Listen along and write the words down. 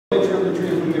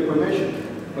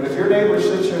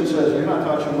sits here and says, you're not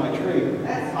touching my tree,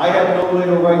 I have no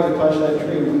legal right to touch that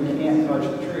tree. We can't touch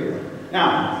the tree.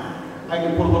 Now, I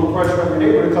can put a little pressure on your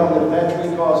neighbor to tell them that if that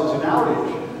tree causes an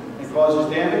outage and causes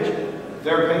damage,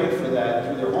 they're paying for that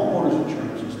through their homeowner's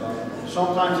insurance and stuff.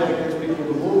 Sometimes that gets people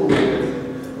to move a little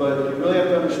bit, but you really have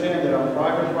to understand that on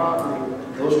private property,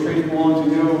 those trees belong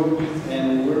to you,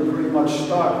 and we're pretty much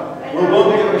stuck. We're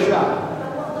willing to give it a shot.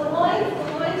 The lines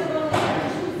are only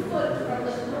at 2 foot from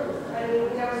the roof. I mean,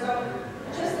 you know, so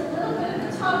just a little bit of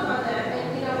a tug on that,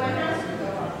 and you know, my house could go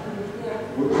up. You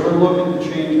know. We're looking to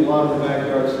change a lot of the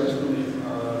backyard systems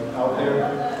out there.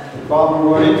 The problem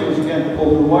we run into is, again,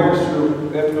 pull the wires through,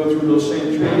 we have to go through those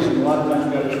same trees, and a lot of times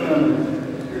we got to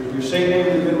trim. Your same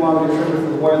neighbor that didn't want to be trimmed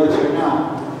for the wire that's there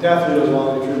now, definitely doesn't want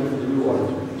to be trimmed for the new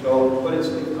wires. So, but it's,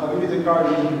 I'll give you the card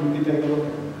and you can take a look.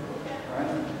 All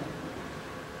right?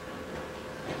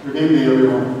 Good evening,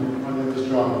 everyone. My name is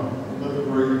John. I live in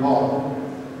Marine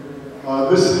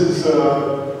Park. This is,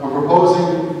 I'm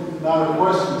proposing not a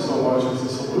question so much as a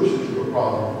solution to a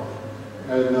problem.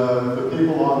 And the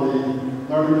people on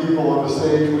the, learning people on the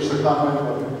stage wish to comment,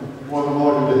 but more than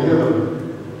welcome to hear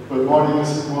them. But Marty, this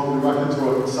is more of a record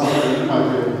to something you might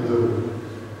be able to do.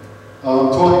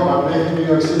 Talking about making New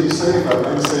York City safer,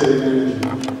 and saving energy.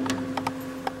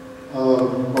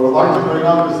 What I'd like to bring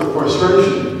up is the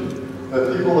frustration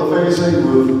that people are facing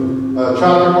with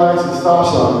traffic lights and stop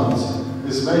signs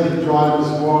is making drivers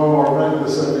more and more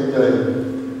reckless every day.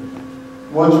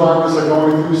 More drivers are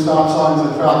going through stop signs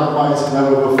and traffic lights than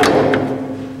ever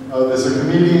before. There's a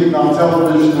comedian on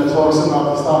television that talks about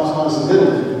the stop signs in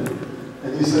Italy,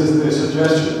 and he says they're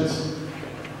suggestions.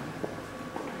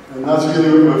 And that's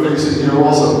really what we're facing here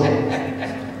also. We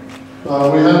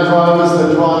have drivers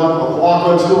that drive a block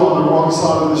or two on the wrong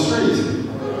side of the street.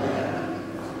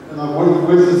 And I've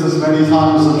witnessed this many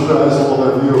times, I'm sure, as all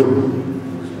of you.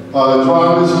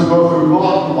 Drivers who go through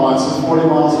parking lots at 40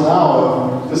 miles an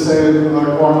hour to say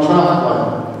they're on a traffic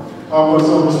light. I was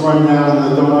almost run down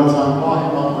in the donut time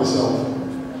parking lot myself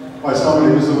by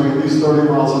somebody who's doing at least 30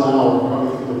 miles an hour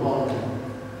coming through the parking lot.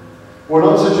 What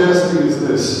I'm suggesting is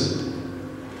this.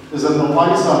 Is that the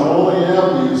lights on all the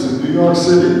avenues in New York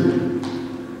City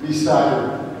be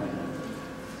staggered.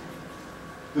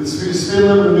 The speed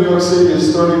limit in New York City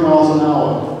is 30 miles an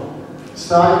hour.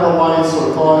 Stagger the lights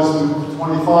or cars do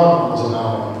 25 miles an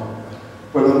hour,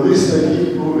 but at least they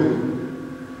keep moving.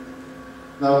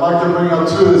 Now I'd like to bring up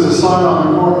too, there's a sign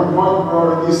on the corner of Martin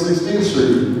Road and East 16th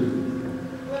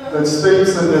Street that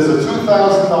states that there's a $2,000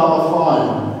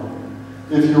 fine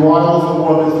if you idle for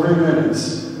more than 3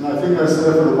 minutes. And I think that's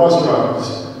there for the bus drivers.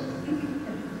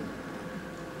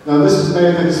 Now this is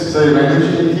made to save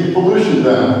energy and keep pollution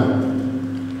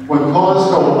down. When cars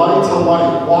go light to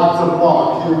light, block to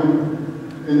block here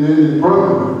in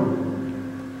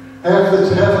Brooklyn, half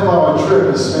of our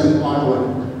trip is spent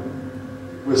idling.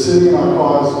 We're sitting in our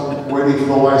cars waiting for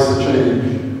the lights to change.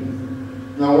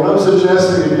 Now what I'm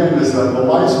suggesting again is that the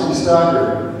lights be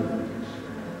staggered,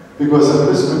 because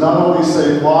this would not only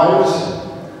save lives,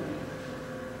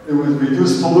 it would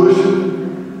reduce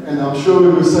pollution, and I'm sure we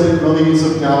would save millions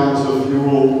of gallons of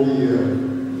fuel a year.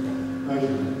 Thank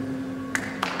you.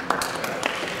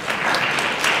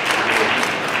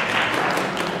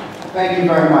 Thank you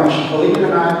very much. Believe it or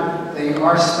not, they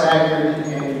are staggered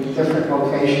in different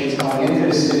locations going into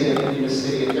the city and leaving the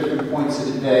city at different points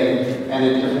of the day and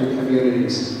in different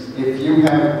communities. If you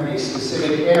have a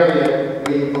specific area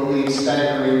where you believe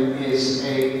staggering is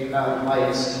a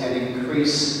lights can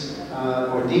increase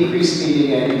or decrease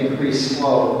speeding and increase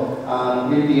flow,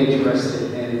 we'd be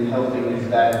interested in helping with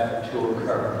that to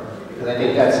occur. Because I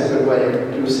think that's a good way of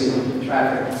reducing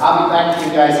traffic. I'll be back to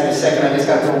you guys in a second. I just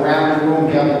got to go around the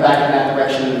room, be on the back in that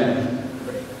direction in a minute.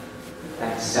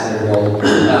 Thanks, Senator Gold.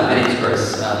 My name is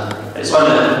Chris. I just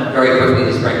wanted to very quickly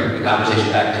just bring the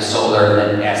conversation back to solar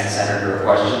and then ask the Senator a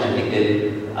question. I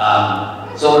think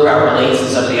that solar power relates to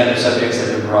some of the other subjects that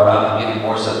have been brought up, maybe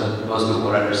more so than most people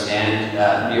would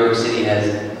understand. New York City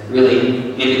has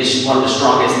really maybe one of the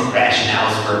strongest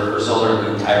rationales for solar in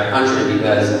the entire country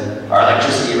because our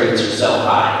electricity rates are so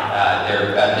high.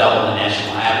 They're about double the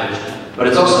national average. But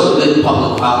it's also a good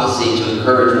public policy to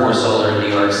encourage more solar in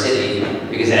New York City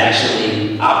because it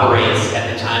actually operates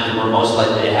at the time when we're most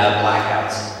likely to have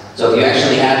blackouts. So if you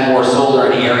actually have more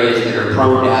solar in areas that are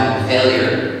prone to having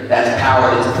failure, that's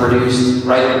power that's produced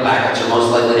right when blackouts are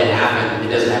most likely to happen.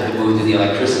 It doesn't have to move through the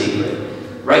electricity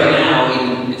grid. Right now,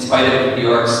 in spite of New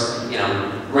York's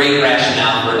great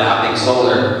rationale for adopting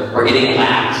solar, we're getting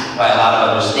lapped by a lot of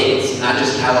other states, not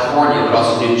just California, but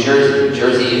also New Jersey. New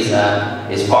Jersey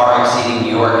is far exceeding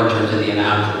New York in terms of the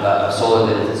amount of solar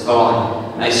that it's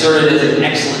installing. And I served as an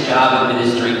excellent job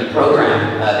administering the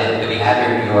program that we have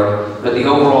here in New York, but the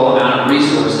overall amount of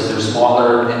resources are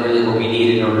smaller than really what we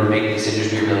need in order to make this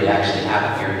industry really actually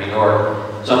happen here in New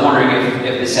York. So I'm wondering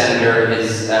if the senator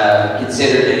has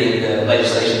considered any of the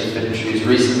legislation that's been introduced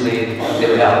recently that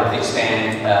would help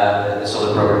expand the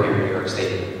solar program here in New York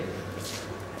State.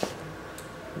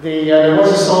 There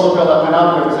was a solar bill that went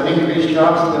up. There was an increased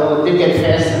jobs bill. It did get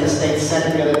passed in the state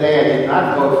senate the other day. I did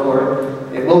not vote for it.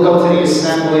 It will go to the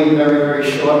assembly very,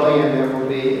 very shortly, and there will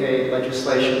be a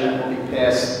legislation that will be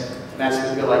passed. And that's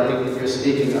the bill I think that you're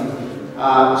speaking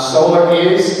of. Solar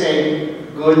is a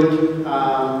good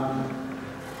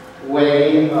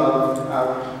way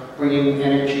of bringing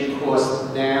energy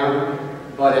costs down,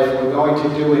 but if we're going to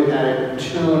do it at a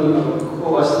tune of a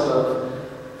cost of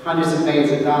hundreds of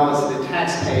millions of dollars to the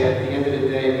taxpayer, at the end of the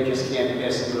day, we just can't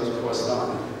pass those costs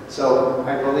on. So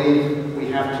I believe we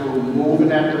have to move in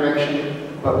that direction,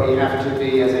 but we have to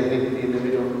be, as I think the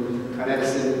individual who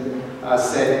Edison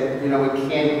said, you know, we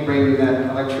can't bring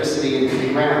that electricity into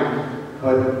the ground,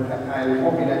 but I'm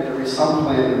hoping that there is some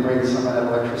plan to bring some of that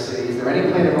electricity. Is there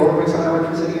any plan to go bring some of that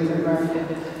electricity into the ground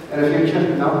in the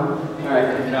future? No? All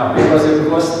right. No. Because it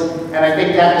costs, and I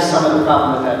think that was some of the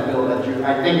problem with that bill that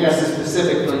I think that's the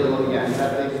specific bill you're looking at. Is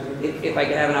that the, If I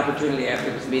could have an opportunity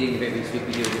after this meeting to maybe speak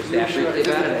with you and your staff briefly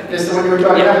about it. This the one you were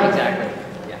talking Yeah, about? exactly.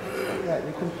 Yeah.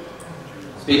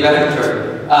 Speak about it,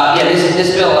 sure. Yeah,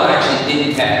 this bill actually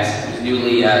didn't pass. It was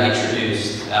newly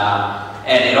introduced.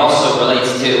 And it also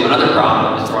relates to another problem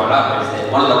that was brought up, is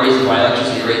that one of the reasons why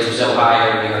electricity rates are so high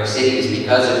here in New York City is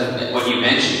because of what you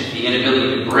mentioned, the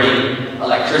inability to bring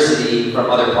electricity from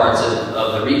other parts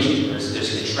of the region. There's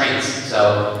constraints.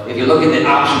 So if you look at the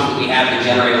options that we have to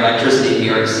generate electricity in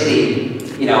New York City,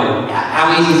 you know,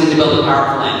 how easy is it to build a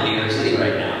power plant in New York City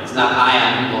right now? It's not high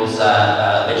on people's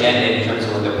agenda in terms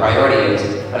of what their priority is,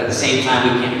 but at the same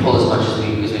time, we can't pull as much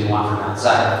as we want from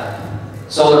outside.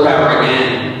 Solar power,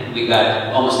 again, we've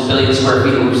got almost 1 billion square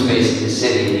feet of roof space in the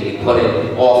city, and you can put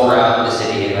it all throughout the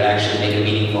city, and it would actually make a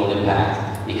meaningful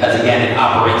impact. Because again, it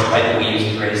operates by we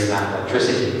use the greatest amount of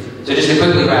electricity. So just to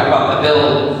quickly wrap up the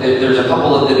bill, there's a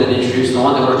couple of that have been introduced. The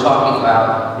one that we're talking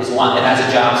about is one that has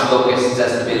a jobs focus. It's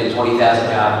estimated 20,000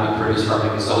 jobs will be produced from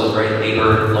it. So it's very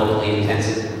labor locally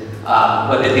intensive.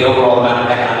 But the overall amount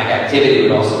of economic activity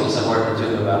would also be somewhere in the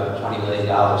tune of about $20 million.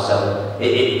 So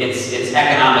it's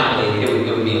economically,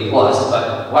 it would be a plus.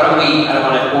 But why don't we, I don't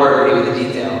want to bore everybody with the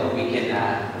detail, but we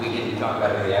can talk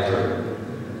about it maybe after.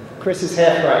 Chris is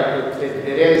half right. It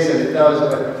is and it does,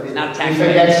 but It's not he tax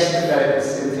forgets that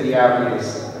it's into the out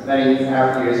years. Many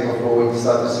out years before we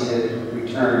start to see the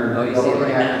return. Oh, you see it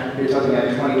right now. You're talking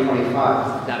at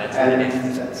 2025. No, that's what it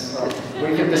is. That's,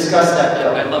 we can discuss that,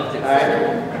 Joe. I'd love to. All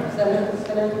right?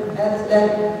 Senator, add to that.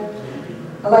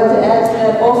 I'd like to add to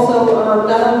that also,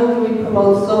 not only do we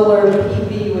promote solar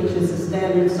PV, which is the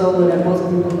standard solar that most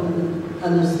people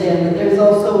understand, but there's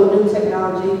also a new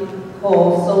technology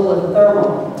called solar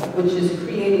thermal, which is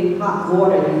creating hot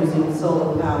water using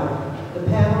solar power. The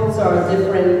panels are a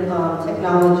different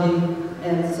technology,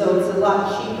 and so it's a lot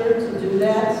cheaper to do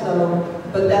that.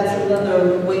 But that's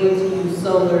another way to use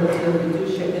solar to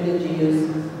reduce your energy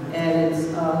use, and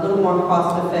it's a little more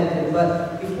cost effective.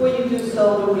 But before you do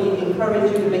solar, we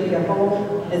encourage you to make your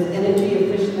home as energy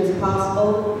efficient as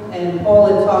possible. And Paul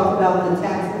had talked about the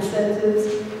tax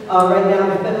incentives. Right now,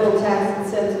 the federal tax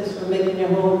incentives for making your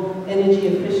home energy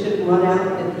efficient run out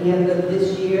at the end of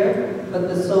this year, but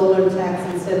the solar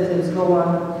tax incentives go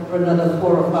on for another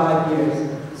 4 or 5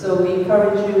 years. So we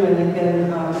encourage you, and again,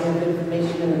 we have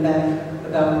information in the back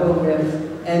about programs.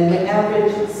 And the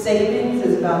average savings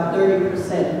is about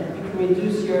 30%. You can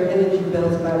reduce your energy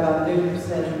bills by about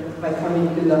 30% by coming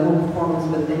through the Home Performance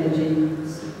with Energy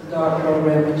STAR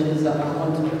program, which is a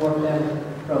 1 to 4 family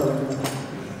program.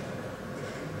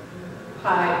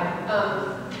 Hi.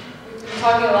 We've been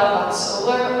talking a lot about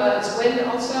solar. Is wind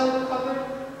also covered?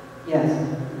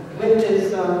 Yes. Wind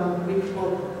is,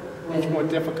 It's more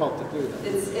difficult to do that.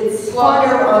 it's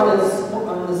harder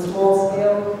on the small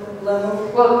scale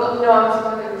level. Well, no, I'm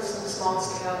wondering if some small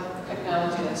scale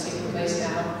technology that's taking place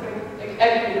now, putting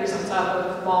egg beaters on top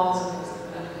of malls and things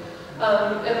like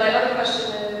that. And my other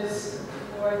question is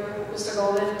for you, Mr.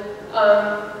 Goldman.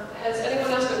 Has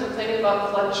anyone else been complaining about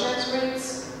flood insurance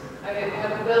rates? I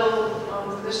have a bill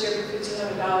for this year for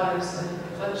 $1,500 and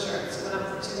flood insurance went up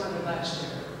from $200 last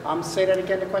year. Say that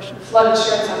again, the question? Flood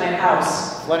insurance on my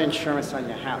house. Flood insurance on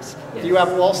your house. Yes. Do you have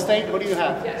Allstate? Who do you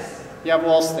have? Yes. You have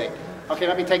Allstate. Okay,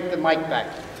 let me take the mic back.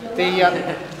 They're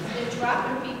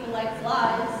dropping people like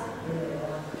flies.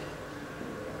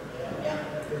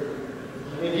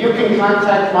 If you can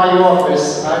contact my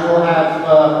office, I will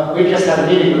have, we just had a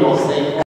meeting with Allstate.